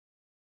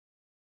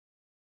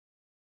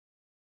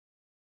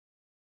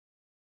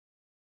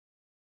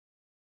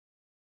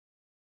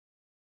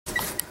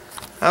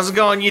How's it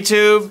going,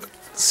 YouTube?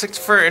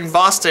 Sixfer in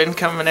Baustin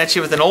coming at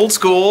you with an old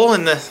school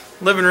in the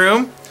living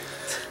room.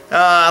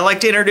 I'd like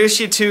to introduce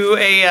you to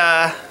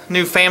a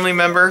new family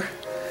member.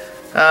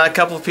 A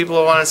couple of people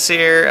who want to see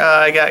her.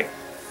 I got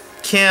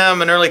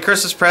Kim an early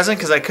Christmas present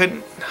because I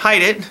couldn't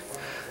hide it.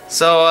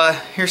 So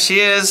here she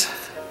is.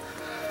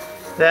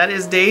 That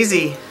is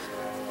Daisy.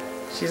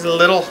 She's a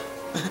little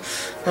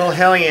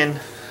hellion.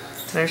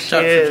 There she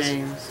is.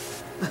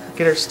 James.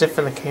 Get her stiff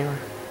in the camera.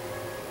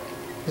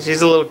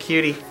 She's a little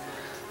cutie.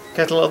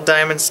 Got the little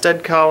diamond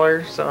stud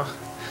collar, so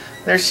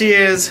there she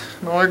is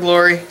in all her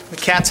glory. The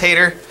cats hate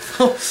her.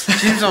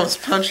 James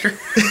almost punched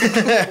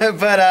her.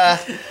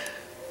 But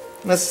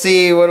let's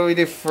see, what do we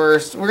do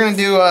first? We're gonna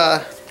do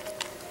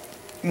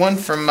one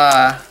from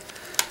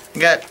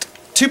got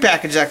two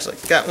packages actually.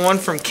 Got one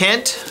from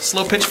Kent,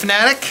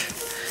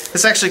 Slowpitchfinatic.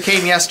 This actually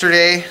came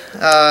yesterday.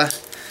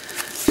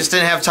 Just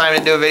didn't have time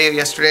to do a video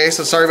yesterday,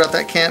 so sorry about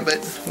that, Kent,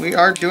 but we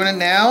are doing it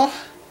now.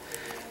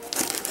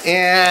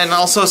 And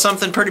also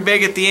something pretty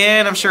big at the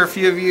end. I'm sure a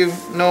few of you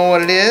know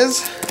what it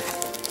is.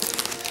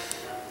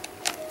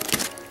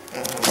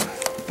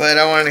 But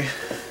I want to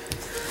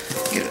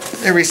get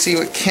everybody see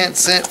what Kent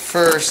sent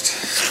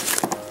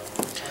first.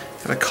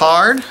 Got a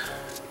card.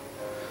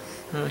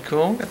 Really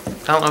cool. I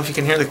don't know if you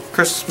can hear the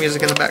Christmas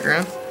music in the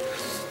background.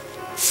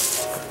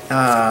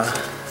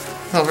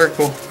 Oh, very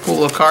cool.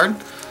 Cool little card.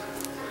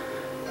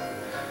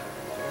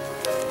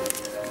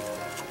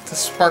 The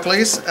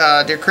sparklies.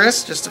 Dear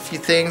Chris, just a few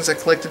things I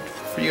collected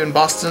for you in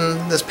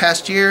Baustin this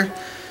past year.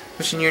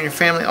 Wishing you and your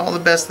family all the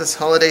best this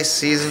holiday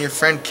season. Your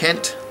friend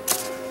Kent,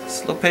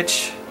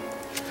 Slowpitch.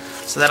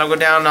 So that'll go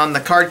down on the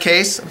card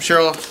case. I'm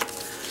sure I'll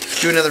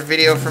do another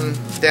video from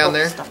down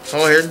there.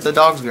 Oh, here the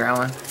dog's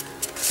growling.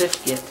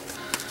 Biscuit.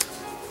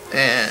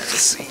 And let's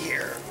see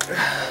here.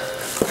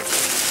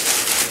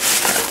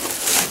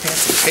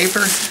 Fancy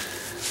paper.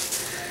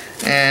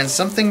 And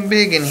something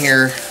big in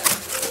here.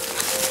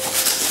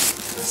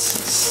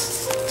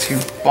 To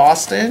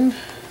Baustin.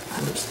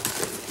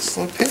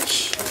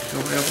 Slowpitch.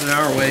 Nobody open it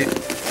our way.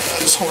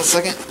 Just hold a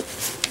second.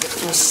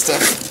 Get my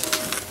stuff.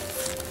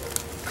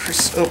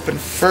 Chris open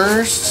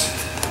first.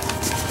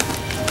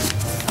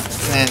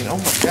 And then, oh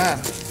my god.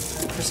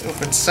 Chris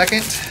open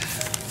second.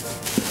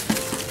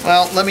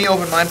 Well, let me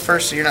open mine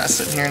first so you're not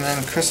sitting here, and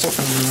then Chris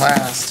open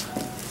last.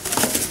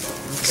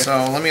 Okay.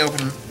 So let me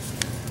open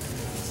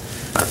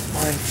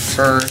mine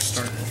first.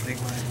 Start that big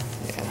one.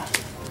 Yeah.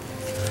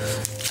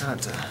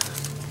 God,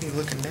 you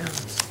looking down.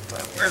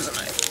 Where's the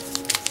knife?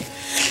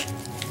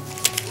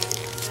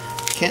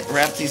 Can't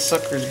wrap these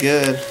suckers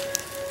good.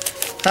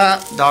 Ha!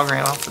 Dog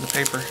ran off with the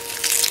paper.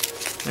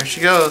 There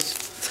she goes.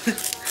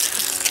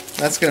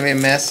 That's gonna be a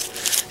mess.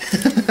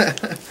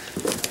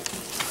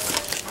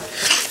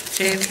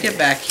 James, get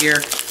back here.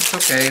 It's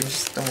okay,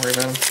 just don't worry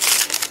about them.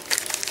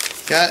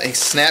 Got a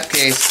snap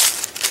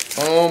case.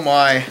 Oh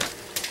my.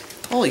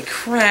 Holy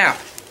crap.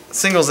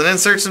 Singles and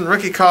inserts and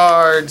rookie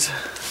cards.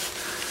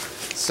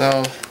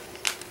 So,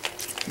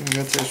 I'm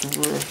gonna go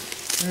through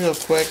this real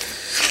quick.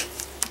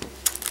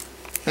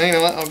 And you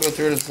know what? I'll go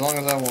through it as long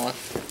as I want.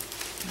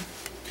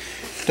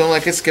 Don't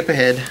like it, skip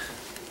ahead.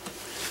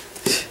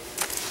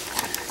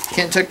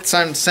 Can't take the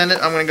time to send it.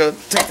 I'm gonna go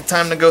take the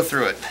time to go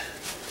through it.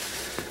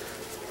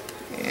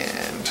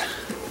 And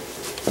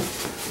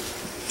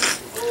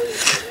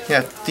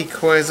yeah,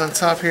 decoys on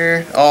top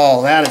here.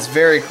 Oh, that is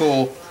very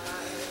cool.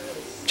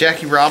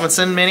 Jackie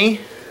Robinson mini.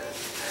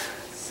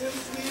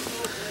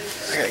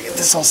 I gotta get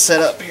this all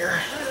set up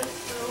here.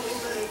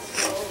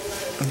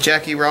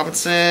 Jackie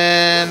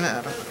Robinson,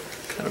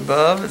 cut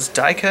above, it's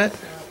die cut.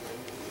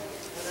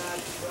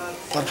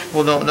 A lot of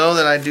people don't know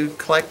that I do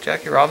collect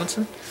Jackie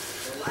Robinson.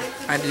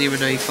 I didn't even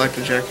know you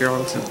collected Jackie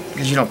Robinson.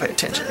 Because you don't pay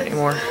attention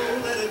anymore.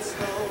 It's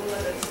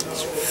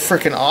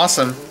freaking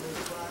awesome.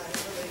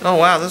 Oh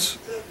wow,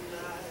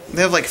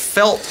 they have like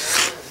felt.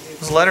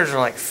 Those letters are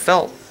like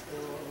felt.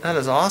 That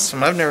is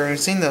awesome. I've never even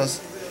seen those.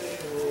 I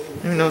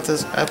don't even know what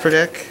those upper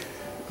deck.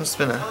 Must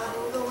have been a.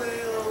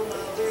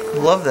 I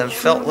love them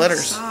felt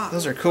letters.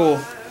 Those are cool.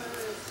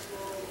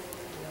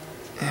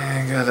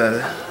 And I got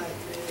a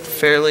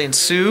Fairley and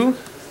Sue.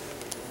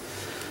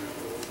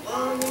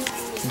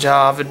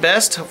 Job at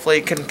best. Hopefully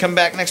he can come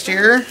back next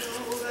year.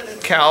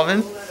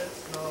 Calvin.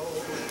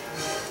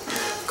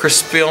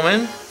 Chris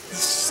Spielman.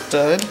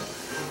 Stud.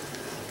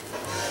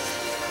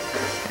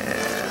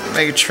 And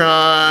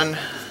Megatron.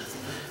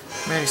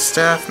 Matty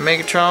Staff.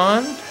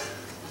 Megatron.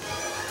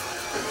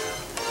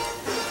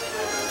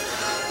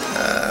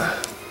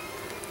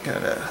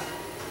 Got a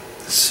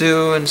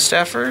Sue and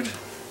Stafford.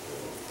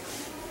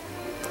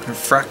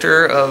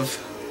 Refractor of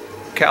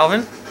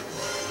Calvin.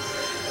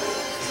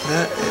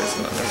 That is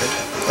not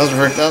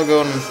good. That'll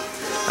go in.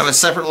 I have a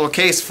separate little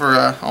case for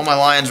all my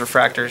Lions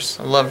refractors.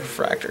 I love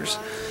refractors.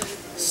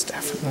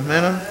 Stafford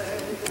Momentum.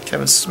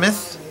 Kevin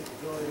Smith.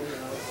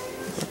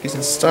 Rookies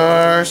and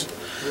Stars.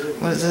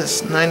 What is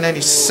this?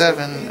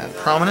 997 at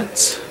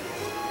Prominence.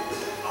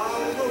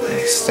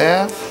 Matty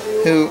Staff.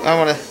 Who I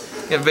want to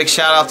give a big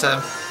shout out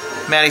to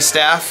Matty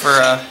Staff for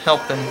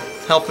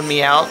helping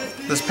me out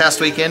this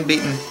past weekend,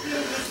 beating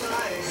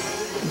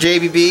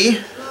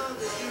JBB.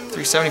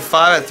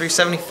 375 at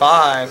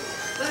 375.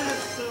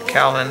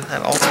 Calvin,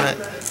 that ultimate.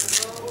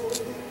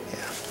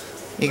 Yeah.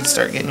 You can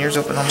start getting yours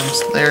open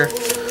almost there.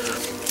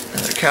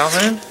 Another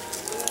Calvin.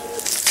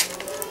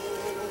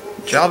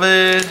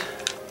 Javid.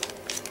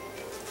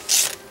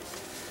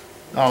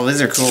 Oh,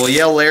 these are cool.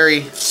 Yale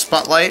Larry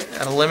Spotlight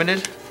out of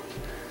Limited.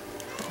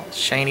 All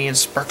shiny and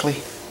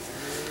sparkly.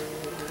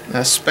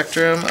 A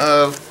Spectrum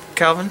of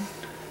Calvin.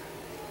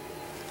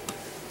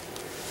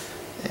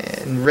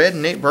 And red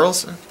Nate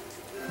Burleson.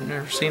 I've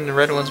never seen the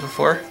red ones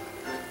before.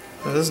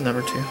 Oh, this is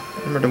number 2.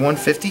 Number to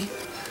 150.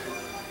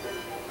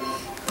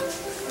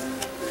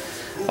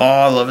 Oh,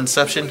 I love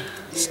Inception.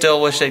 Still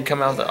wish they'd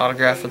come out with the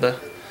autograph of the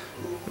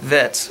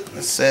Vets.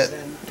 That set.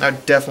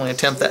 I'd definitely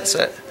attempt that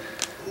set.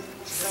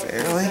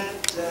 Fairly.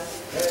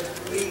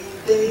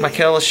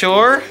 Michael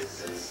Ashore.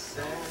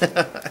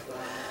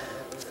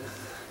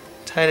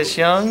 Titus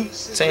Young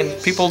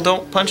saying people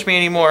don't punch me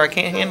anymore. I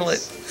can't handle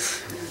it.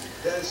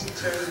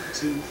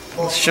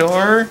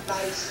 Ashore.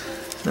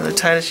 Another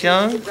Titus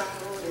Young.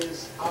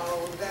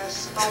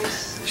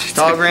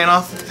 Dog ran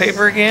off the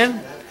paper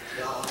again.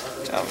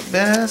 Job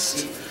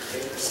best.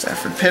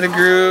 Stafford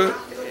Pettigrew.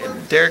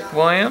 And Derek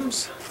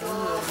Williams.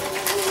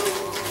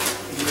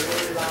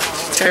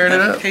 Tearing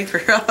it up.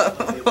 Paper up.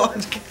 Oh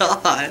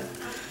god.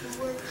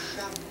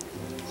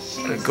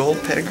 A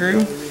gold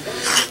Pettigrew.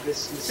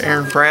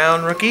 Aaron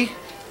Brown rookie.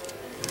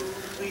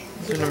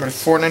 Number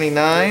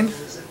 499. I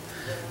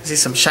see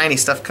some shiny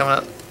stuff coming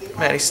up.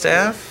 Matty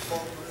Staff.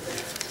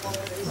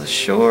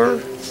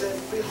 LaShore.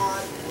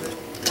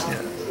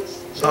 Yeah.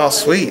 Oh,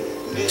 sweet.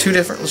 2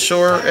 different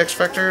LaShore X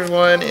Factors.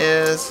 One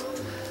is,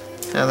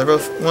 they're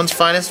both, one's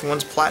finest and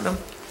one's platinum.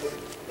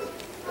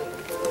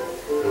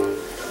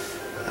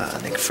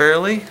 Nick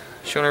Fairley,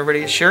 showing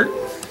everybody his shirt.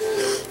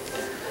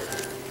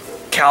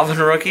 Calvin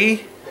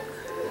rookie.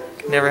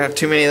 Can never have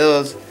too many of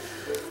those.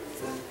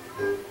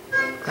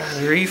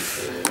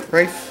 Rafe.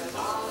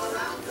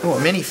 Oh,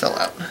 a mini fell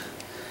out.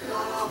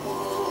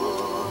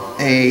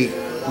 A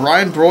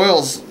Ryan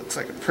Broyles, looks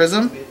like a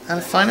prism out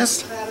of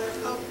finest.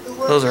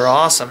 Those are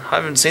awesome. I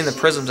haven't seen the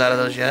prisms out of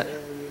those yet.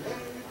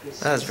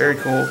 That is very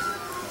cool.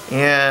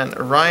 And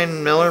a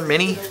Ryan Miller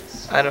mini.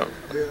 I'm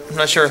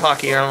not sure of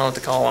hockey. I don't know what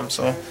to call them.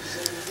 So.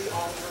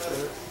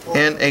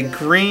 And a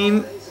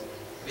green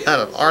out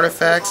of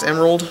Artifacts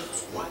Emerald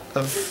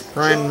of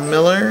Ryan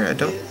Miller. I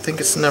don't think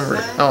it's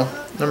numbered. Oh,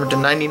 numbered to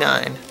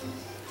 99.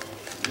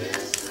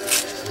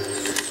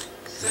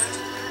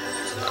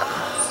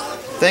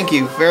 Thank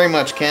you very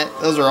much, Kent.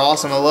 Those are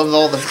awesome. I love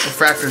all the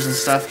refractors and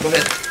stuff. Go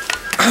ahead.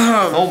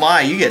 Oh my,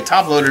 you get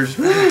top loaders.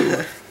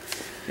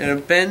 Got a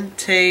Ben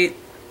Tate,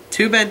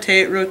 2 Ben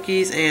Tate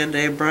rookies, and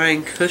a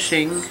Brian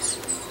Cushing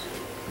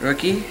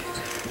rookie.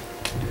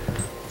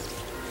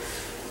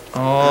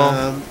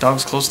 Oh,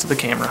 dog's close to the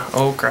camera.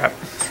 Oh crap.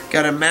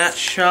 Got a Matt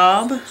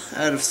Schaub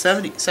out of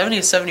 70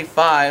 of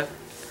 75.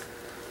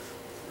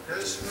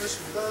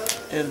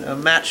 And a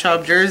Matt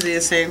Schaub jersey,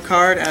 the same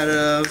card, out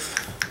of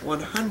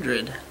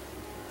 100.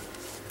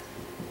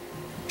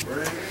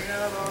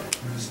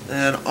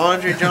 An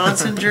Andre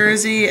Johnson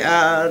jersey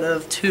out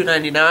of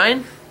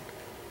 299.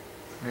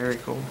 Very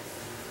cool.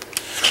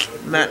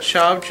 Matt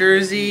Schaub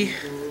jersey,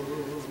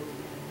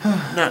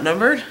 not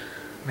numbered.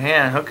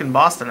 Man, hooking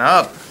Baustin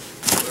up.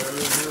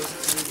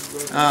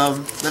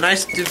 The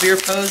nice DeVere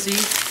Posey,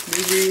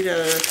 new breed,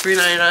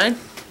 $3.99.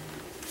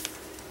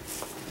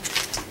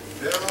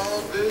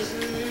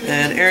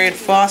 And Arian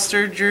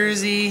Foster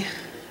jersey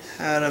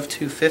out of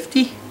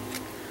 $2.50.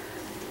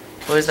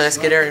 Always nice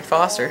to get Arian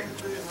Foster.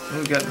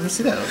 Oh, God, let me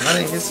see that. I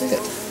didn't even see it.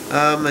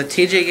 A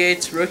TJ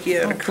Gates rookie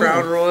out of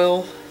Crown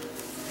Royal.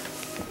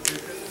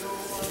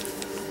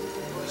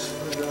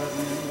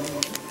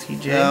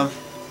 TJ.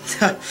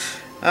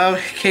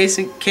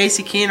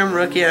 Casey Keenum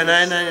rookie at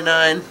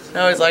 $9.99. I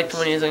always liked him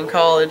when he was in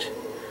college.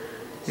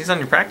 He's on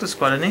your practice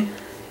squad, isn't he?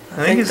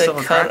 I think he's still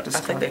on practice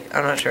squad.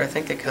 I'm not sure. I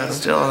think they cut him.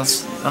 Still, I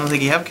don't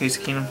think you have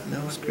Casey Keenum.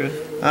 No, it's good.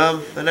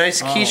 A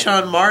nice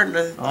Keyshawn Martin.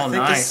 I think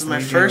nice. this is my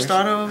first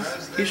auto of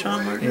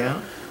Keyshawn Martin. Yeah.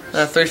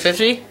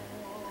 350.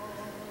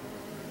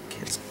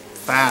 Kid's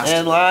fast.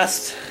 And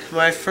last,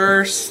 my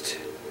first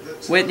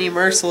Whitney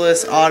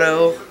Merciless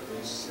auto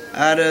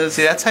out of.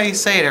 See, that's how you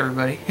say it,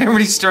 everybody.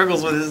 Everybody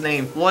struggles with his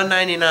name.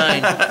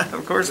 $199.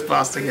 Of course,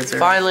 Boston gets there.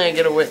 Finally, I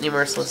get a Whitney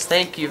Merciless.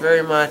 Thank you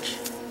very much.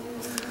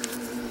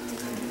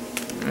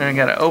 And I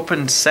got an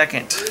open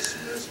second. I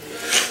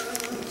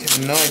have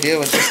no idea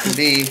what this could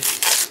be.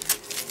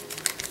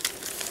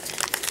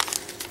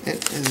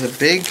 It is a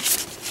big.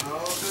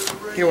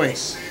 Here, wait.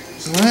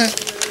 What?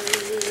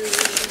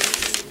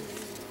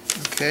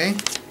 Okay.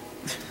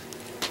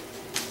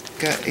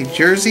 Got a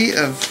jersey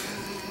of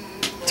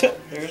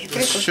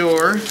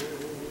Shore.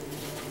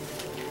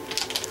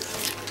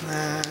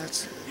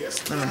 That's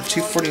number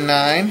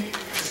 249.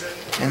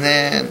 And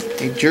then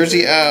a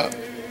jersey out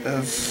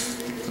of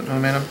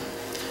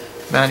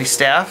Matty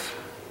Staff.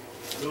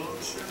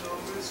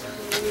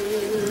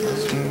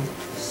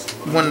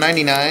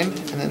 199. And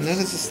then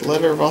there's this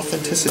letter of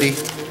authenticity.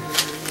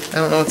 I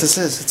don't know what this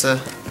is. It's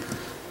a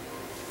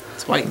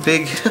It's white.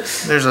 Big.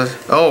 There's a.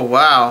 Oh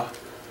wow.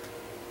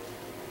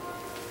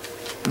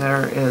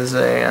 There is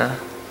a.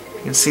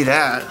 You can see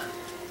that.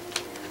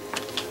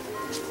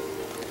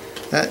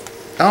 That.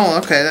 Oh,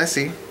 okay. I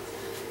see.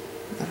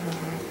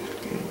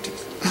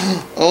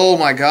 Oh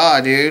my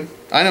god, dude.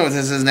 I know what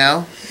this is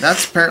now.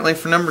 That's apparently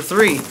for number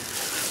 3.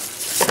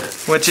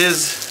 Which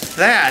is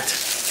that.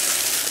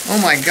 Oh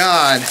my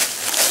god.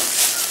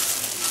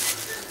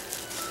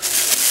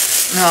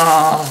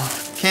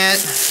 Oh,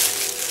 Kent.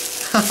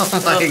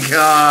 Oh my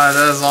god,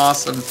 that is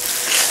awesome.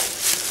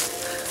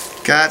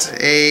 Got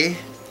a.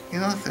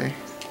 Get off there.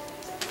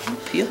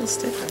 Peel the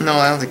sticker. No,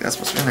 I don't think that's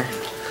supposed to be in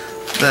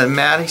there. The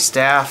Matty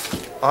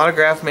Staff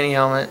autographed mini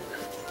helmet.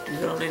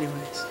 Leave it on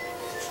anyways.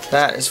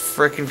 That is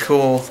freaking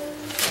cool.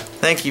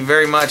 Thank you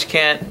very much,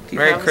 Kent.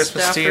 Merry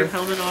Christmas to you.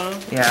 Helmet auto?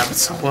 Yeah, but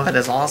so what?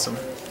 That's awesome.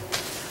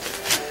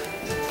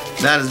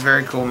 That is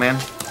very cool, man.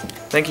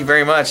 Thank you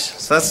very much.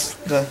 So that's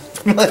the.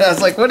 I was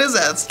like, what is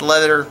that? It's the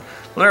letter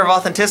of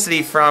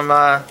authenticity from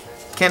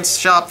Kent's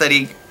shop that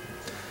he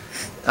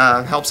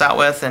helps out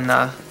with and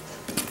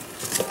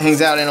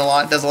hangs out in a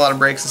lot, does a lot of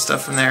breaks and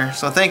stuff from there.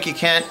 So thank you,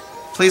 Kent.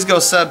 Please go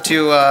sub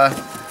to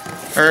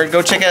or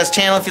go check out his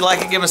channel if you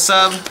like it. Give him a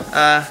sub.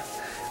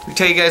 We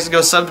tell you guys to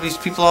go sub to these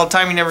people all the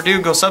time. You never do.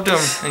 Go sub to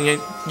them, and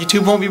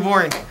YouTube won't be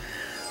boring.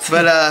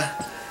 But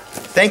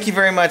thank you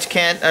very much,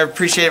 Kent. I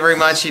appreciate it very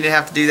much. You didn't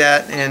have to do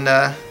that,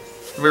 and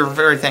we're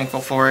very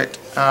thankful for it.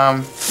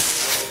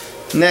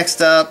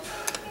 Next up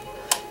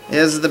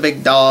is the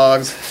big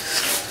dogs.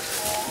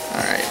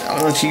 Alright,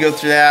 I'll let you go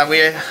through that.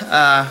 We're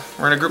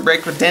in a group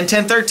break with Den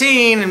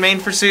 1013 and Main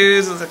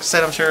Pursues. As I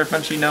said, I'm sure a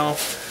bunch of you know.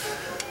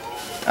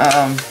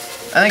 I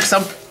think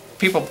some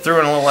people threw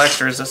in a little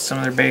extras of some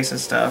of their base and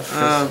stuff.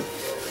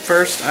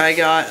 First, I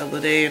got a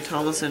LaDainian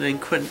Tomlinson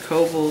and Quentin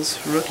Cobles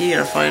rookie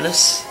at a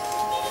finest.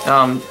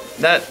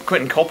 That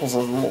Quentin Cobles is a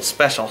little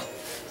special.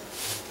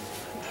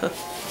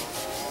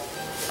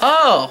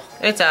 Oh,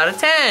 it's out of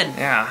 10.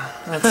 Yeah,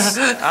 that's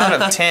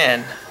out of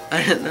 10.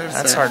 I didn't notice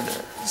That's that. hard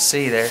to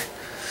see there.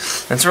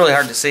 It's really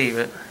hard to see,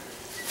 but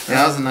yeah,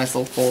 that was a nice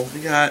little pull. We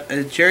got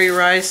Jerry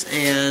Rice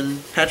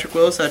and Patrick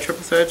Willis at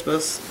triple threads.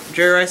 Both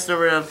Jerry Rice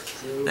number of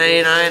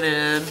 99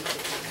 and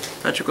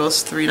Patrick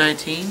Willis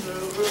 319.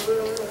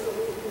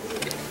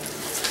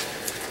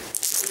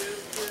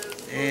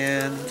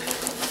 And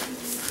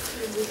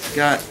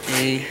got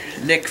a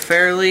Nick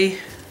Fairley,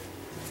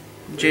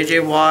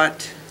 JJ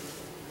Watt,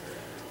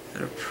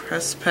 and a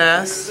press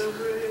pass.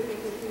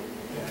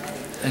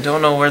 I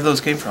don't know where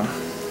those came from.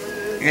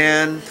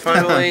 And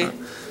finally,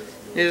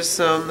 here's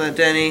some that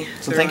Denny.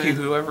 So thank you,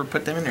 whoever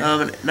put them in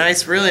there.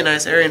 Nice, really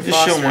nice Arian Just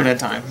Foster. show them one at a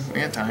time. We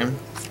got time.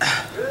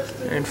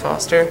 Arian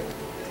Foster.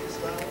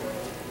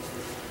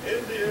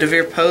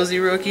 DeVere Posey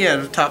rookie out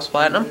of Topps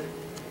Platinum.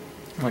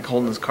 I'm like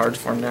holding those cards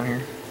for him down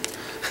here.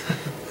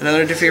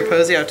 Another DeVere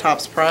Posey out of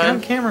Topps Get Prime. on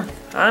camera.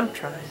 I'm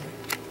trying.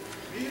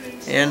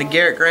 And a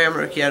Garrett Graham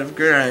rookie out of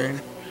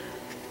Gridiron.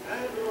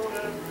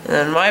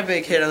 And my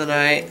big hit of the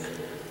night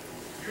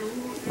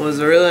was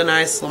a really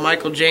nice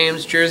Michael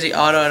James jersey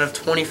auto out of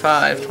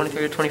 25,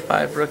 23 to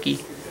 25 rookie.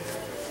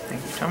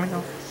 Thank you, Tommy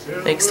Golf.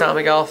 Thanks,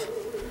 Tommy Golf.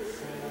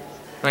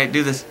 Wait,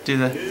 do this. Do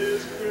the.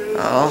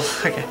 Oh,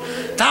 okay.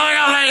 Tommy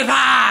Golf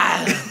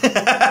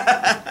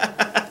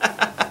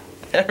 85!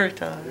 Every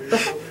time.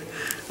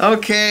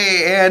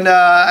 Okay, and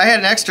I had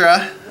an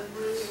extra.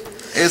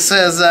 It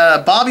says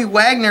Bobby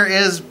Wagner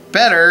is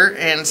better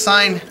and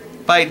signed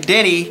by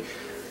Denny,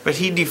 but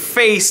he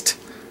defaced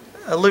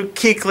a Luke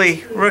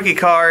Kuechly rookie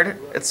card.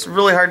 It's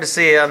really hard to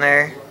see on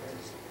there.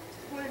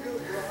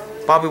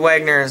 Bobby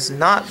Wagner is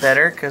not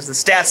better because the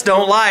stats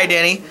don't lie,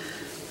 Denny.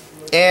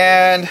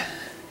 And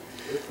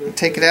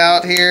take it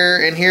out here,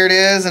 and here it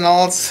is in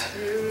all its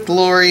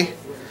glory.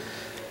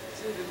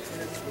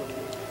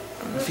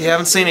 If you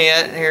haven't seen it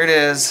yet, here it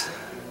is.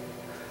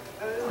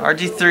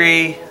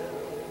 RG3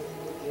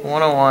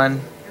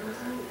 101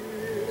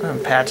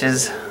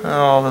 patches.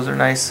 Oh, those are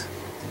nice.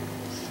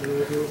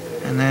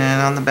 And then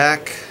on the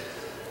back,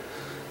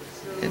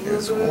 it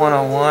is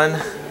 101.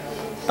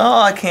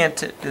 Oh, I can't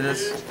do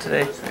this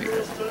today.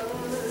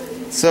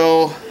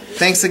 So,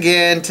 thanks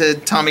again to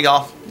Tommy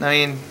Golf. I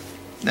mean,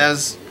 that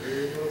was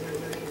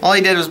all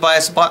he did was buy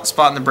a spot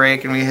in the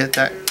break, and we hit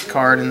that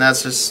card, and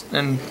that's just.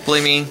 And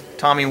believe me,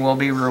 Tommy will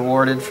be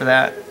rewarded for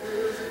that.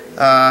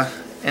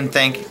 And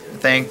thanked.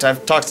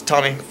 I've talked to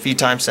Tommy a few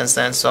times since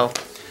then, so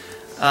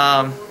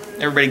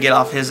everybody get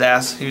off his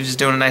ass. He was just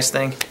doing a nice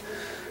thing.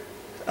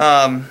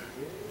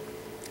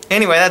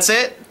 Anyway, that's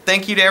it.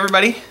 Thank you to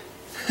everybody.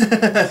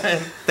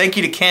 Thank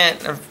you to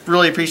Kent. I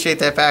really appreciate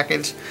that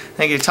package.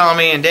 Thank you to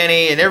Tommy and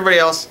Denny and everybody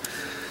else.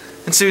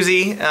 And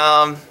Susie.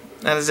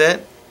 That is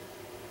it.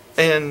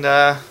 And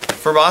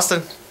for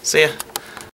Baustin, see ya.